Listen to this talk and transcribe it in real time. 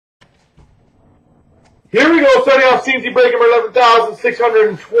Here we go, starting off CNC break number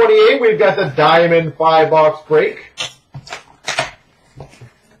 11,628. We've got the Diamond 5-box break.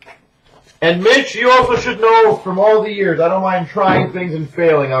 And Mitch, you also should know from all the years, I don't mind trying things and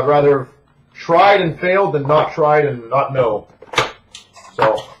failing. I'd rather have tried and failed than not tried and not know.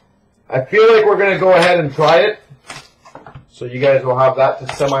 So, I feel like we're going to go ahead and try it. So you guys will have that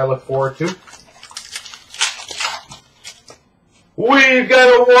to semi-look forward to. We've got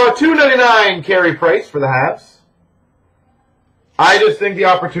a $2.99 carry price for the Habs. I just think the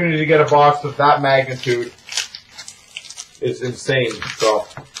opportunity to get a box of that magnitude is insane. So,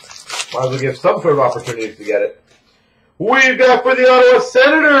 might as well give some sort of opportunities to get it. We've got for the Ottawa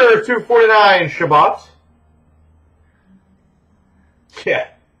Senator, $2.49 Shabbat. Yeah.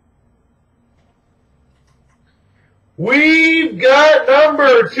 We've got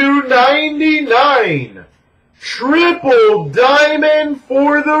number 299. Triple diamond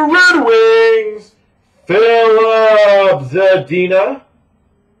for the Red Wings, Philip Zadina.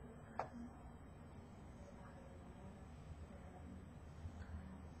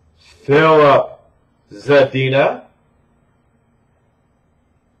 Philip Zadina.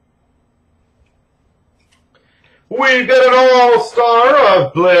 We've got an all-star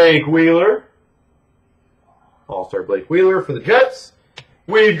of Blake Wheeler. All-star Blake Wheeler for the Jets.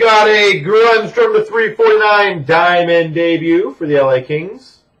 We've got a Grunstrom to 349 diamond debut for the LA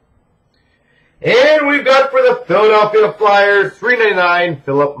Kings. And we've got for the Philadelphia Flyers, $3.99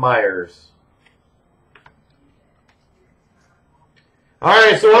 Philip Myers.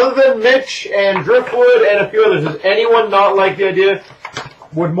 Alright, so other than Mitch and Driftwood and a few others, does anyone not like the idea?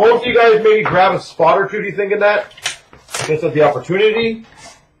 Would most of you guys maybe grab a spot or two, do you think, in that? Just at the opportunity?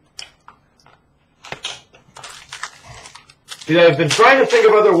 See, I've been trying to think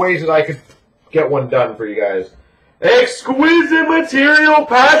of other ways that I could get one done for you guys. Exquisite material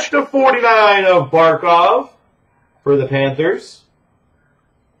patch to 49 of Barkov for the Panthers.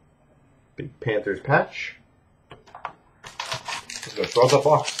 Big Panthers patch. Just gonna throw that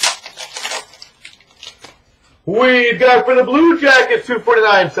box. We've got for the Blue Jackets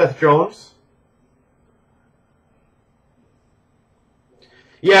 249 Seth Jones.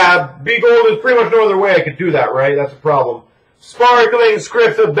 Yeah, B-Gold is pretty much no other way I could do that, right? That's a problem. Sparkling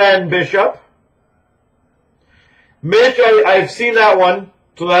script of Ben Bishop. Mitch, I've seen that one,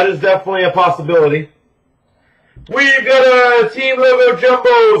 so that is definitely a possibility. We've got a Team Logo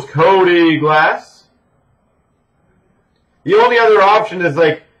Jumbos Cody Glass. The only other option is,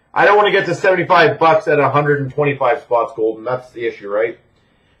 like, I don't want to get to 75 bucks at 125 spots golden. That's the issue, right?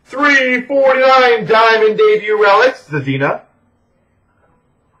 349 Diamond Debut Relics, Zadina.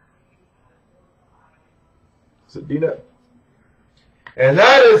 Zadina. And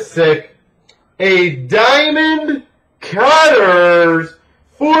that is sick. A Diamond Cutters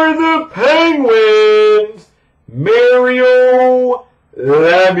for the Penguins, Mario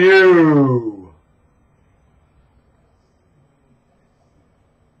Lemieux.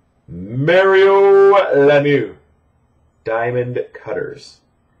 Mario Lemieux. Diamond Cutters.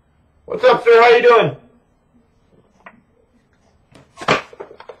 What's up, sir? How you doing?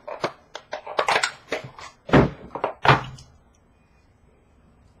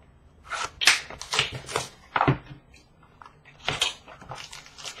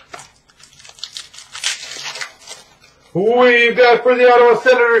 We've got for the Ottawa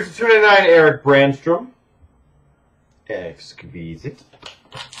Senators $2.99 Eric Brandstrom. Exquisite.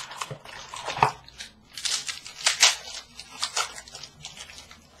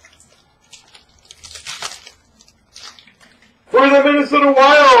 For the Minnesota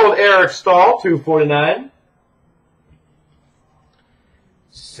Wild, Eric Stahl, $2.49.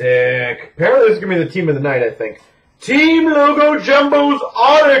 Sick. Apparently this is going to be the team of the night, I think. Team Logo Jumbo's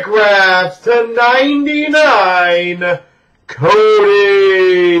autographs to 99.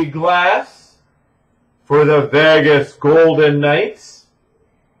 Cody Glass for the Vegas Golden Knights.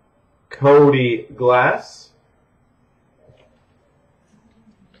 Cody Glass.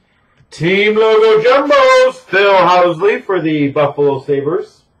 Team Logo Jumbos, Phil Housley for the Buffalo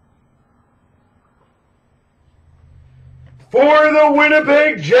Sabres. For the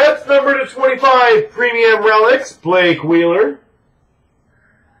Winnipeg Jets, number to 25, Premium Relics, Blake Wheeler.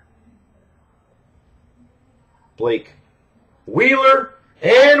 Blake Wheeler.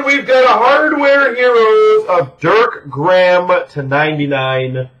 And we've got a Hardware Heroes of Dirk Graham to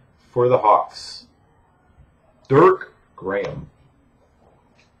 99 for the Hawks. Dirk Graham.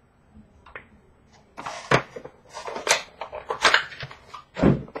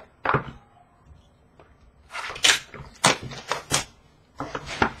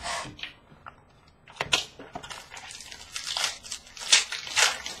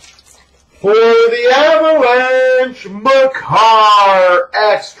 For the Avalanche, Makar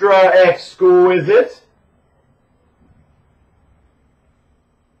Extra Exquisite.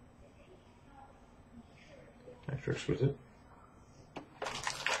 Extra Exquisite.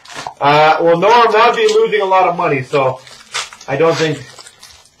 Well, Norm, that would be losing a lot of money, so I don't think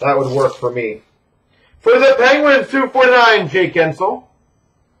that would work for me. For the Penguins, 249, Jake Gensel.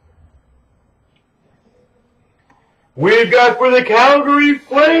 We've got for the Calgary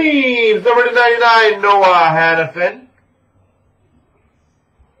Flames, number 299, Noah Hannafin.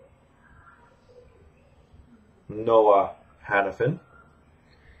 Noah Hannafin.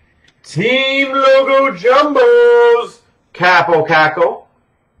 Team Logo Jumbos, Capo Caco.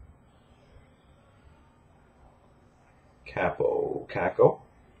 Capo Caco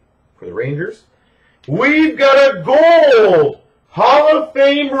for the Rangers. We've got a gold Hall of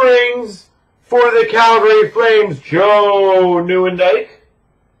Fame rings for the Calgary Flames, Joe Nieuwendyk.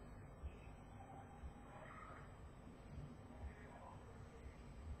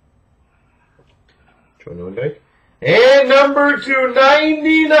 Joe Nieuwendyk. And number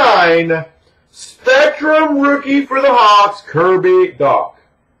 299, Spectrum rookie for the Hawks, Kirby Dach.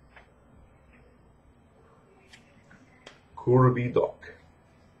 Kirby Dach.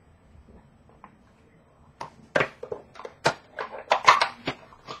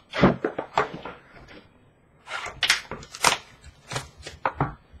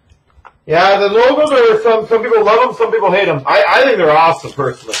 Yeah, the logos are some people love them, some people hate them. I think they're awesome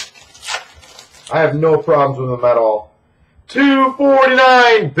personally. I have no problems with them at all.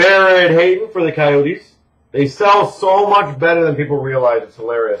 249 Barrett Hayton for the Coyotes. They sell so much better than people realize. It's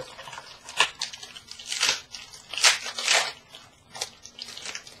hilarious.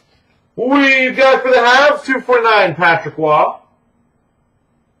 We've got for the Habs 249 Patrick Waugh.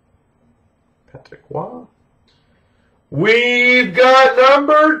 Patrick Waugh. We've got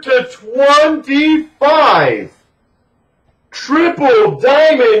number 25. Triple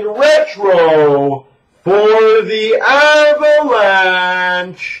Diamond Retro for the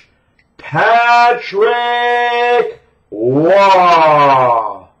Avalanche, Patrick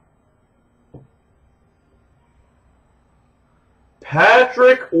Waugh.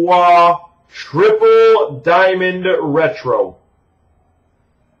 Patrick Waugh, Triple Diamond Retro.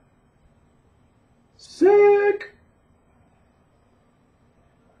 Sick.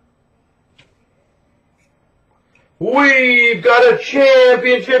 We've got a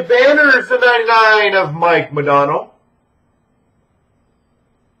championship banner to 99 of Mike Modano.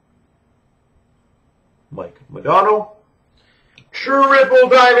 Mike Modano. Triple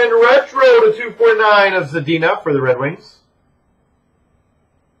Diamond Retro to 249 of Zadina for the Red Wings.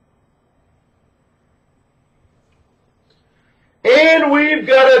 And we've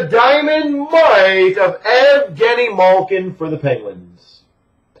got a Diamond Mite of Evgeny Malkin for the Penguins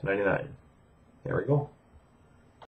to 99. There we go.